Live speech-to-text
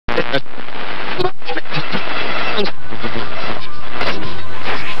Hey,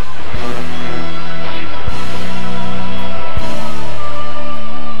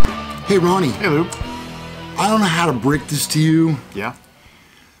 Ronnie. Hey, Lou. I don't know how to break this to you. Yeah?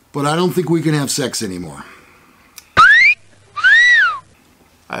 But I don't think we can have sex anymore.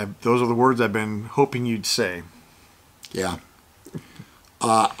 Those are the words I've been hoping you'd say. Yeah.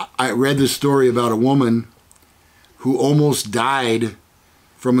 I read this story about a woman who almost died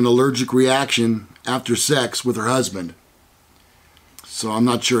from an allergic reaction after sex with her husband. So I'm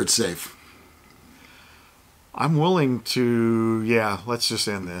not sure it's safe. I'm willing to, let's just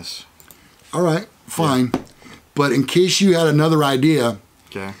end this. All right, fine. Yeah. But in case you had another idea,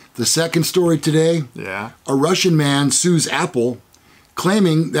 okay. The second story today, a Russian man sues Apple,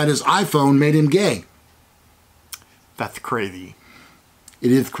 claiming that his iPhone made him gay. That's crazy.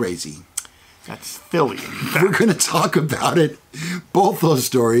 It is crazy. That's silly. We're going to talk about it, both those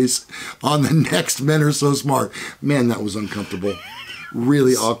stories, on the next Men Are So Smart. Man, that was uncomfortable.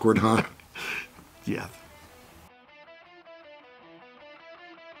 Really awkward, huh? Yeah.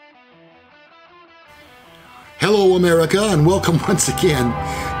 Hello, America, and welcome once again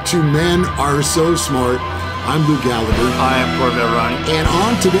to Men Are So Smart. I'm Lou Gallagher. I am Corvette Ronnie. And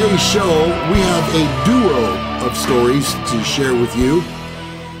on today's show, we have a duo of stories to share with you.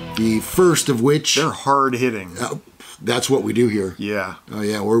 The first of which... They're hard-hitting. That's what we do here. Yeah. Oh,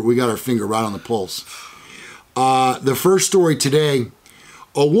 yeah, we got our finger right on the pulse. The first story today,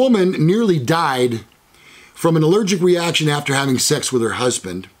 a woman nearly died from an allergic reaction after having sex with her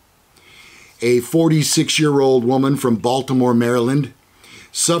husband. A 46-year-old woman from Baltimore, Maryland,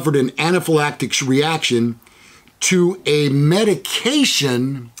 suffered an anaphylactic reaction to a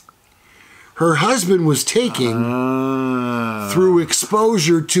medication her husband was taking through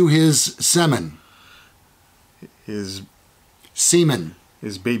exposure to his semen. His semen.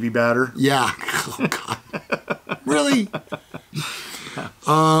 His baby batter? Yeah. Oh, God. Really?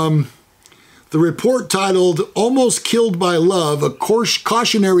 The report titled, Almost Killed by Love, a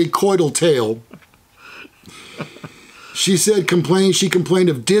cautionary coital tale. She said she complained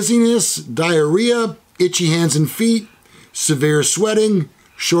of dizziness, diarrhea, itchy hands and feet, severe sweating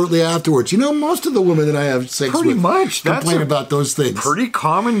shortly afterwards. You know, most of the women that I have sex with complain about those things. Pretty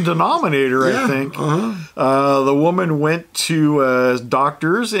common denominator, I think. The woman went to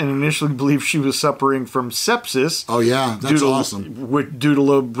doctors and initially believed she was suffering from sepsis. Oh, yeah. That's awesome. Due to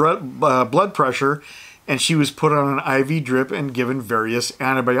low blood pressure, and she was put on an IV drip and given various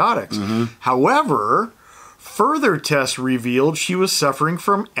antibiotics. However, further tests revealed she was suffering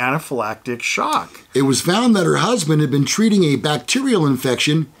from anaphylactic shock. It was found that her husband had been treating a bacterial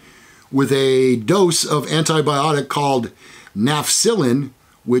infection with a dose of antibiotic called nafcillin,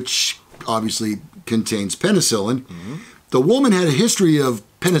 which obviously contains penicillin. The woman had a history of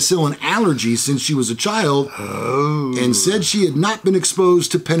penicillin allergy since she was a child and said she had not been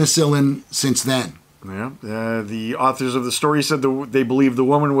exposed to penicillin since then. Yeah, the authors of the story said they believe the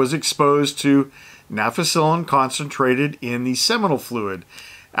woman was exposed to nafcillin concentrated in the seminal fluid.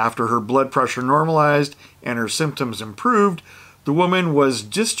 After her blood pressure normalized and her symptoms improved, the woman was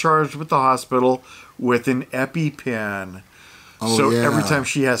discharged with the hospital with an EpiPen. Every time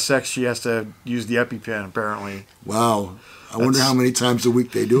she has sex, she has to use the EpiPen, apparently. Wow. I wonder how many times a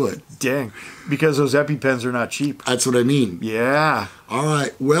week they do it. Dang. Because those EpiPens are not cheap. That's what I mean. Yeah. All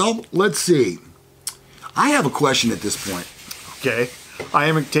right. Well, let's see. I have a question at this point. Okay. I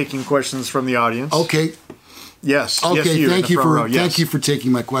am taking questions from the audience. Okay. Yes. Okay. Yes, thank you for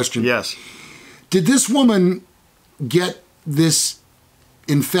taking my question. Yes. Did this woman get this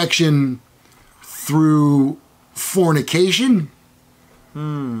infection through fornication,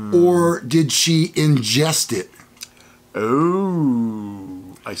 or did she ingest it?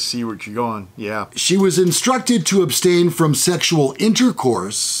 Oh, I see where you're going. Yeah. She was instructed to abstain from sexual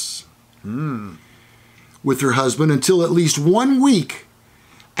intercourse with her husband until at least 1 week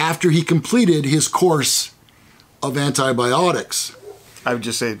after he completed his course of antibiotics. I would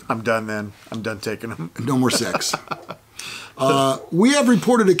just say, I'm done then. I'm done taking them. No more sex. We have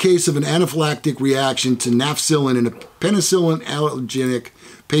reported a case of an anaphylactic reaction to nafcillin in a penicillin allergenic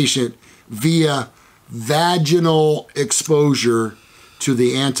patient via vaginal exposure to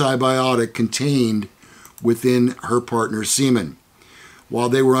the antibiotic contained within her partner's semen. While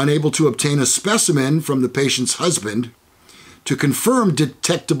they were unable to obtain a specimen from the patient's husband to confirm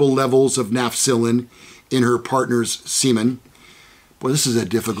detectable levels of nafcillin in her partner's semen. Boy, this is a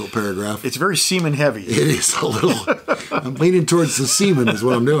difficult paragraph. It's very semen heavy. It is a little. I'm leaning towards the semen is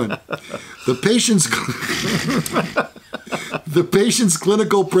what I'm doing. The patient's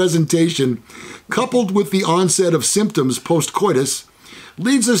clinical presentation, coupled with the onset of symptoms post-coitus,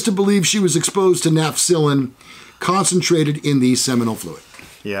 leads us to believe she was exposed to nafcillin concentrated in the seminal fluid.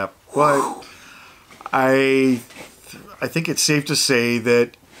 Yeah, but I think it's safe to say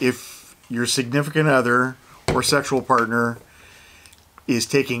that if your significant other or sexual partner is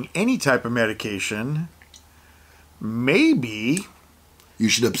taking any type of medication, maybe you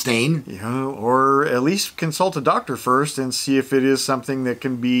should abstain. Or at least consult a doctor first and see if it is something that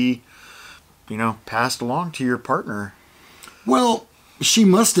can be, passed along to your partner. Well, she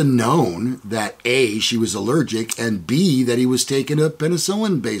must have known that A, she was allergic, and B, that he was taking a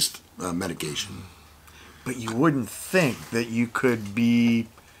penicillin-based medication. But you wouldn't think that you could be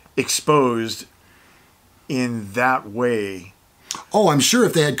exposed in that way. Oh, I'm sure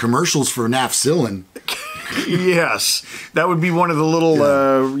if they had commercials for nafcillin. Yes, that would be one of the little,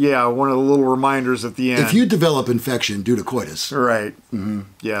 one of the little reminders at the end. If you develop infection due to coitus. Right. Mm-hmm.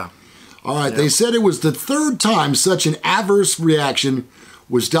 Yeah. All right. Yeah. They said it was the third time such an adverse reaction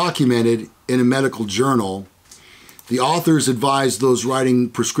was documented in a medical journal. The authors advised those writing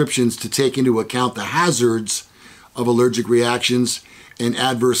prescriptions to take into account the hazards of allergic reactions and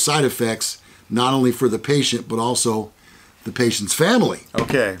adverse side effects, not only for the patient, but also the patient's family.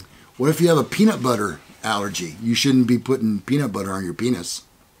 Okay. What if you have a peanut butter allergy? You shouldn't be putting peanut butter on your penis.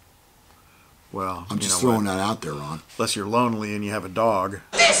 Well, I'm just throwing that out there, Ron. Unless you're lonely and you have a dog.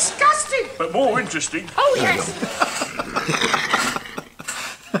 Disgusting! But more interesting. Oh, yes.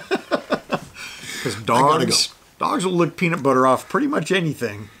 Because dogs will lick peanut butter off pretty much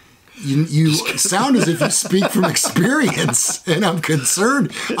anything. You sound as if you speak from experience, and I'm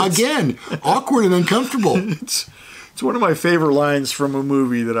concerned. Again, awkward and uncomfortable. It's one of my favorite lines from a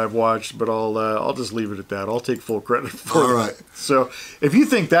movie that I've watched, but I'll just leave it at that. I'll take full credit for it. All right. So if you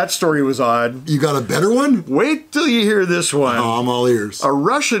think that story was odd, you got a better one? Wait till you hear this one. Oh, I'm all ears. A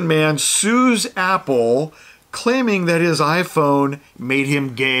Russian man sues Apple, claiming that his iPhone made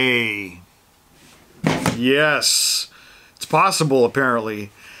him gay. Yes, it's possible,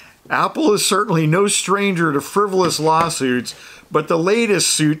 apparently. Apple is certainly no stranger to frivolous lawsuits, but the latest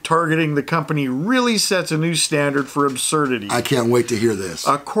suit targeting the company really sets a new standard for absurdity. I can't wait to hear this.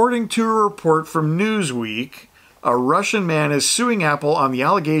 According to a report from Newsweek, a Russian man is suing Apple on the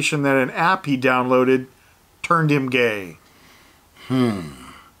allegation that an app he downloaded turned him gay.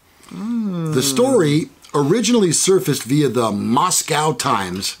 The story originally surfaced via the Moscow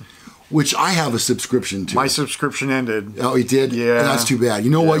Times, which I have a subscription to. My subscription ended. Oh, you did? Yeah. That's too bad. You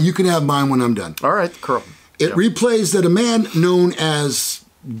know what? You can have mine when I'm done. All right, cool. It replays that a man known as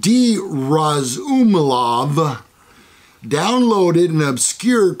D. Razumilov downloaded an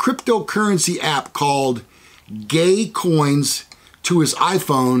obscure cryptocurrency app called Gay Coins to his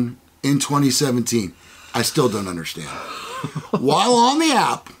iPhone in 2017. I still don't understand. While on the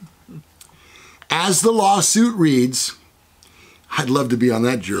app, as the lawsuit reads, I'd love to be on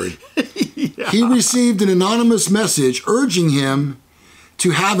that jury. He received an anonymous message urging him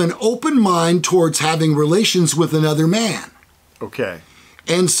to have an open mind towards having relations with another man. Okay.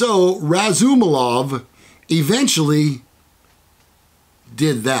 And so Razumilov eventually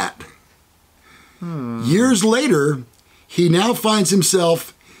did that. Years later, he now finds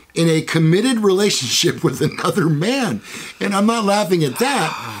himself in a committed relationship with another man. And I'm not laughing at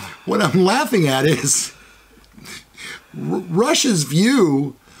that. What I'm laughing at is Russia's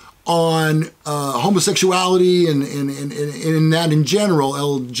view on homosexuality and that in general,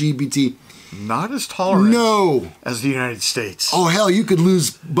 LGBT. Not as tolerant No. as the United States. Oh, hell, you could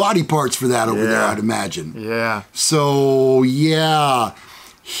lose body parts for that over there, I'd imagine. Yeah. So, yeah,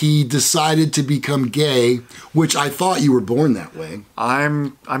 he decided to become gay, which I thought you were born that way.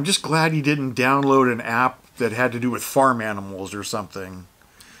 I'm just glad he didn't download an app that had to do with farm animals or something.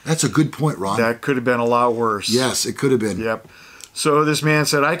 That's a good point, Ron. That could have been a lot worse. Yes, it could have been. Yep. So this man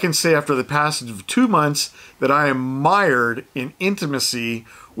said, I can say after the passage of 2 months that I am mired in intimacy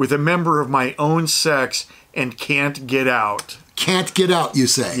with a member of my own sex and can't get out. Can't get out, you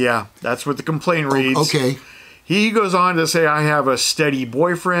say? Yeah, that's what the complaint reads. Okay. He goes on to say, I have a steady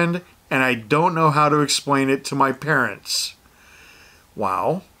boyfriend and I don't know how to explain it to my parents.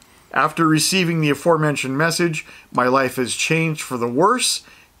 Wow. After receiving the aforementioned message, my life has changed for the worse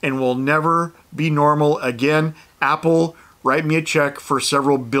and will never be normal again. Apple, write me a check for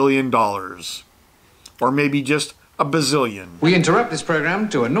several $1 billion. Or maybe just a bazillion. We interrupt this program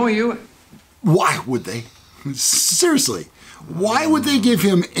to annoy you. Why would they? Seriously. Why would they give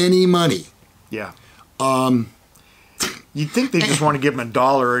him any money? Yeah. You'd think they just want to give him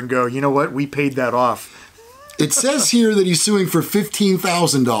 $1 and go, you know what? We paid that off. It says here that he's suing for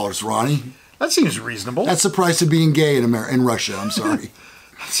 $15,000, Ronnie. That seems reasonable. That's the price of being gay in Russia. I'm sorry.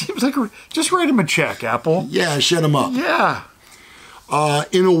 That seems like just write him a check, Apple. Yeah, shut him up. Yeah.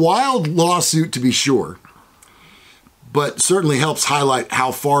 In a wild lawsuit, to be sure, but certainly helps highlight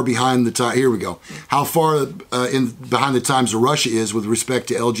how far behind the time. Here we go. How far behind the times of Russia is with respect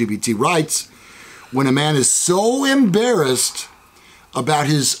to LGBT rights. When a man is so embarrassed about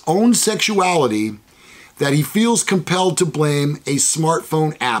his own sexuality that he feels compelled to blame a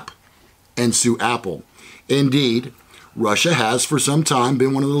smartphone app and sue Apple. Indeed, Russia has for some time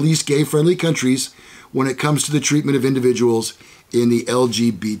been one of the least gay-friendly countries when it comes to the treatment of individuals in the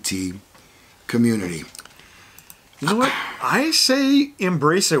LGBT community. You know what? I say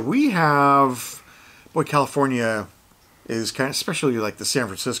embrace it. We have, boy, California is kind of, especially like the San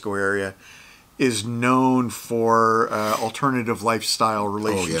Francisco area, is known for alternative lifestyle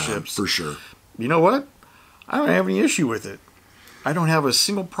relationships. Oh, yeah, for sure. You know what? I don't have any issue with it. I don't have a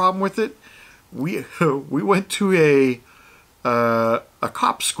single problem with it. We went to a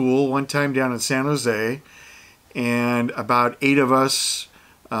cop school one time down in San Jose, and about 8 of us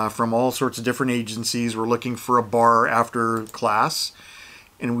from all sorts of different agencies were looking for a bar after class,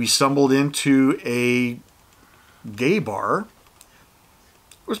 and we stumbled into a gay bar.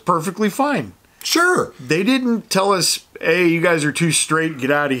 It was perfectly fine. Sure. They didn't tell us, hey, you guys are too straight,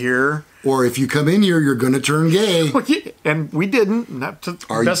 get out of here. Or if you come in here, you're going to turn gay. And we didn't, not to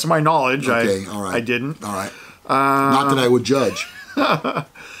the best of my knowledge. Okay, all right. I didn't. All right. Not that I would judge.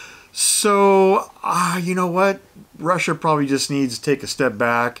 So, you know what? Russia probably just needs to take a step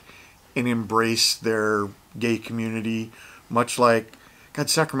back and embrace their gay community, much like,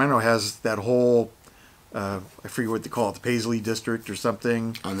 God, Sacramento has that whole, I forget what they call it, the Paisley District or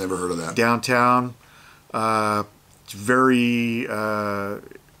something. I've never heard of that. Downtown. It's very,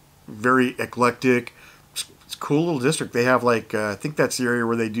 very eclectic. It's a cool little district. They have like, I think that's the area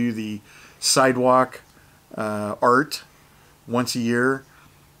where they do the sidewalk art once a year.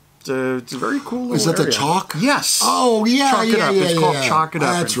 It's a very cool little Is that area. the chalk? Yes. Oh, yeah, Chalk It Up. It's called Chalk It Up.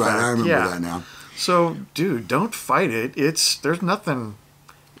 That's right. I remember that now. So, dude, don't fight it. There's nothing.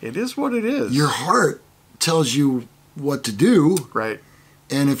 It is what it is. Your heart tells you what to do. Right.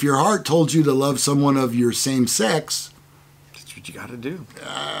 And if your heart told you to love someone of your same sex, that's what you got to do.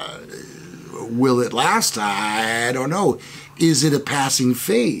 Will it last? I don't know. Is it a passing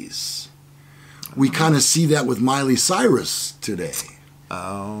phase? We kind of see that with Miley Cyrus today.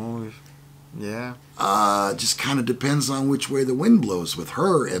 Oh, yeah. Just kind of depends on which way the wind blows with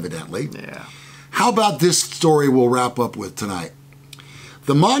her, evidently. Yeah. How about this story we'll wrap up with tonight?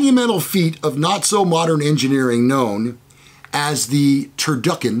 The monumental feat of not-so-modern engineering known as the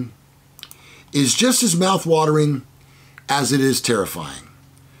Turducken is just as mouth-watering as it is terrifying.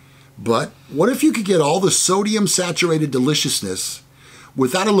 But what if you could get all the sodium-saturated deliciousness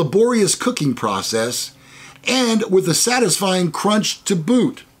without a laborious cooking process and with a satisfying crunch to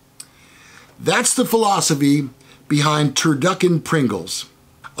boot? That's the philosophy behind Turducken Pringles.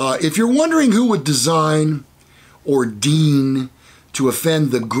 If you're wondering who would design or deign to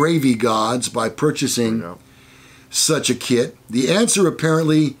offend the gravy gods by purchasing such a kit, the answer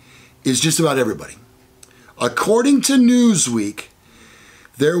apparently is just about everybody. According to Newsweek,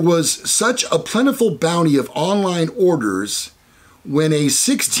 there was such a plentiful bounty of online orders when a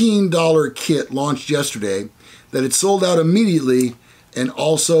 $16 kit launched yesterday that it sold out immediately and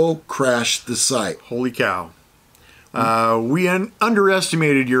also crashed the site. Holy cow. We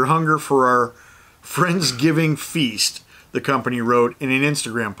underestimated your hunger for our Friendsgiving feast, the company wrote in an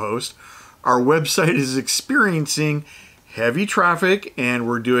Instagram post. Our website is experiencing heavy traffic and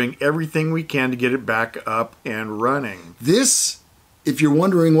we're doing everything we can to get it back up and running. This, if you're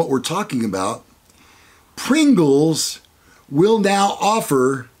wondering what we're talking about, Pringles will now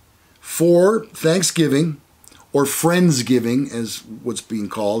offer for Thanksgiving, or Friendsgiving as what's being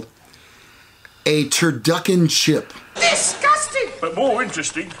called, a turducken chip. Disgusting! But more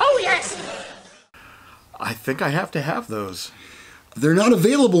interesting. Oh, yes! I think I have to have those. They're not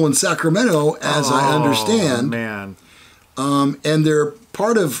available in Sacramento, as I understand. Man. And they're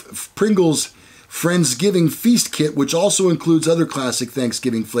part of Pringles' Friendsgiving Feast Kit, which also includes other classic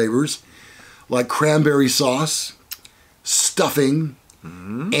Thanksgiving flavors like cranberry sauce, stuffing,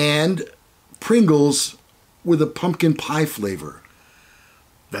 and Pringles with a pumpkin pie flavor.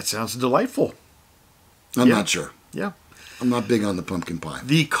 That sounds delightful. I'm not sure. Yeah. I'm not big on the pumpkin pie.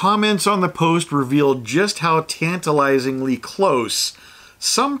 The comments on the post revealed just how tantalizingly close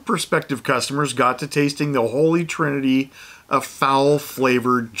some prospective customers got to tasting the holy trinity of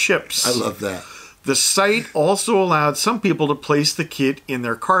foul-flavored chips. I love that. The site also allowed some people to place the kit in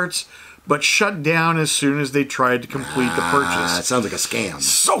their carts, but shut down as soon as they tried to complete the purchase. It sounds like a scam.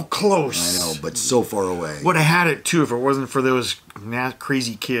 So close. I know, but so far away. Would have had it too if it wasn't for those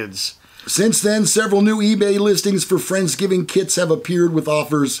crazy kids. Since then, several new eBay listings for Friendsgiving kits have appeared with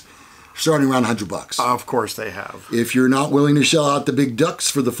offers starting around $100. Of course they have. If you're not willing to shell out the big ducks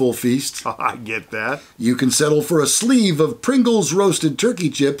for the full feast, I get that. you can settle for a sleeve of Pringles roasted turkey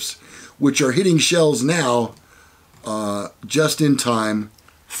chips, which are hitting shelves now just in time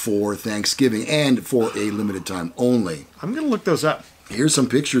for Thanksgiving and for a limited time only. I'm going to look those up. Here's some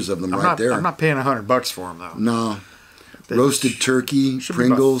pictures of them there. I'm not paying $100 for them, though. No. Roasted turkey, should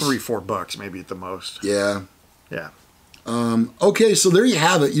Pringles. Be about $3-4 maybe at the most. Yeah. Yeah. Okay, so there you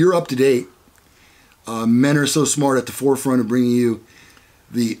have it. You're up to date. Men are so smart, at the forefront of bringing you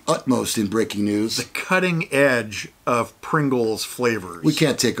the utmost in breaking news. The cutting edge of Pringles flavors. We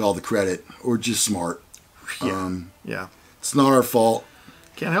can't take all the credit. We're just smart. Yeah. It's not our fault.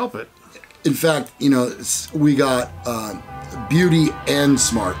 Can't help it. In fact, we got beauty and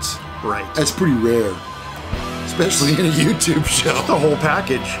smarts. Right. That's pretty rare, especially in a YouTube show. The whole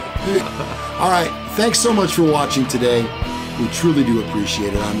package. All right. Thanks so much for watching today. We truly do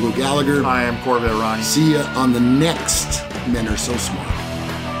appreciate it. I'm Lou Gallagher. I am Corvette Ronnie. See ya on the next Men Are So Smart.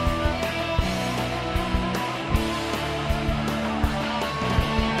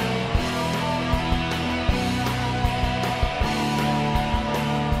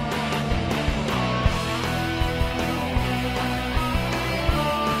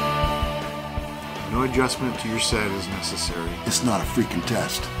 No adjustment to your set is necessary. It's not a freaking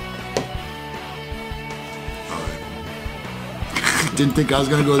test. Didn't think I was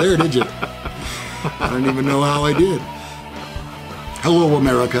going to go there, did you? I don't even know how I did. Hello,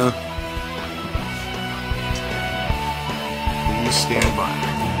 America. Please stand by.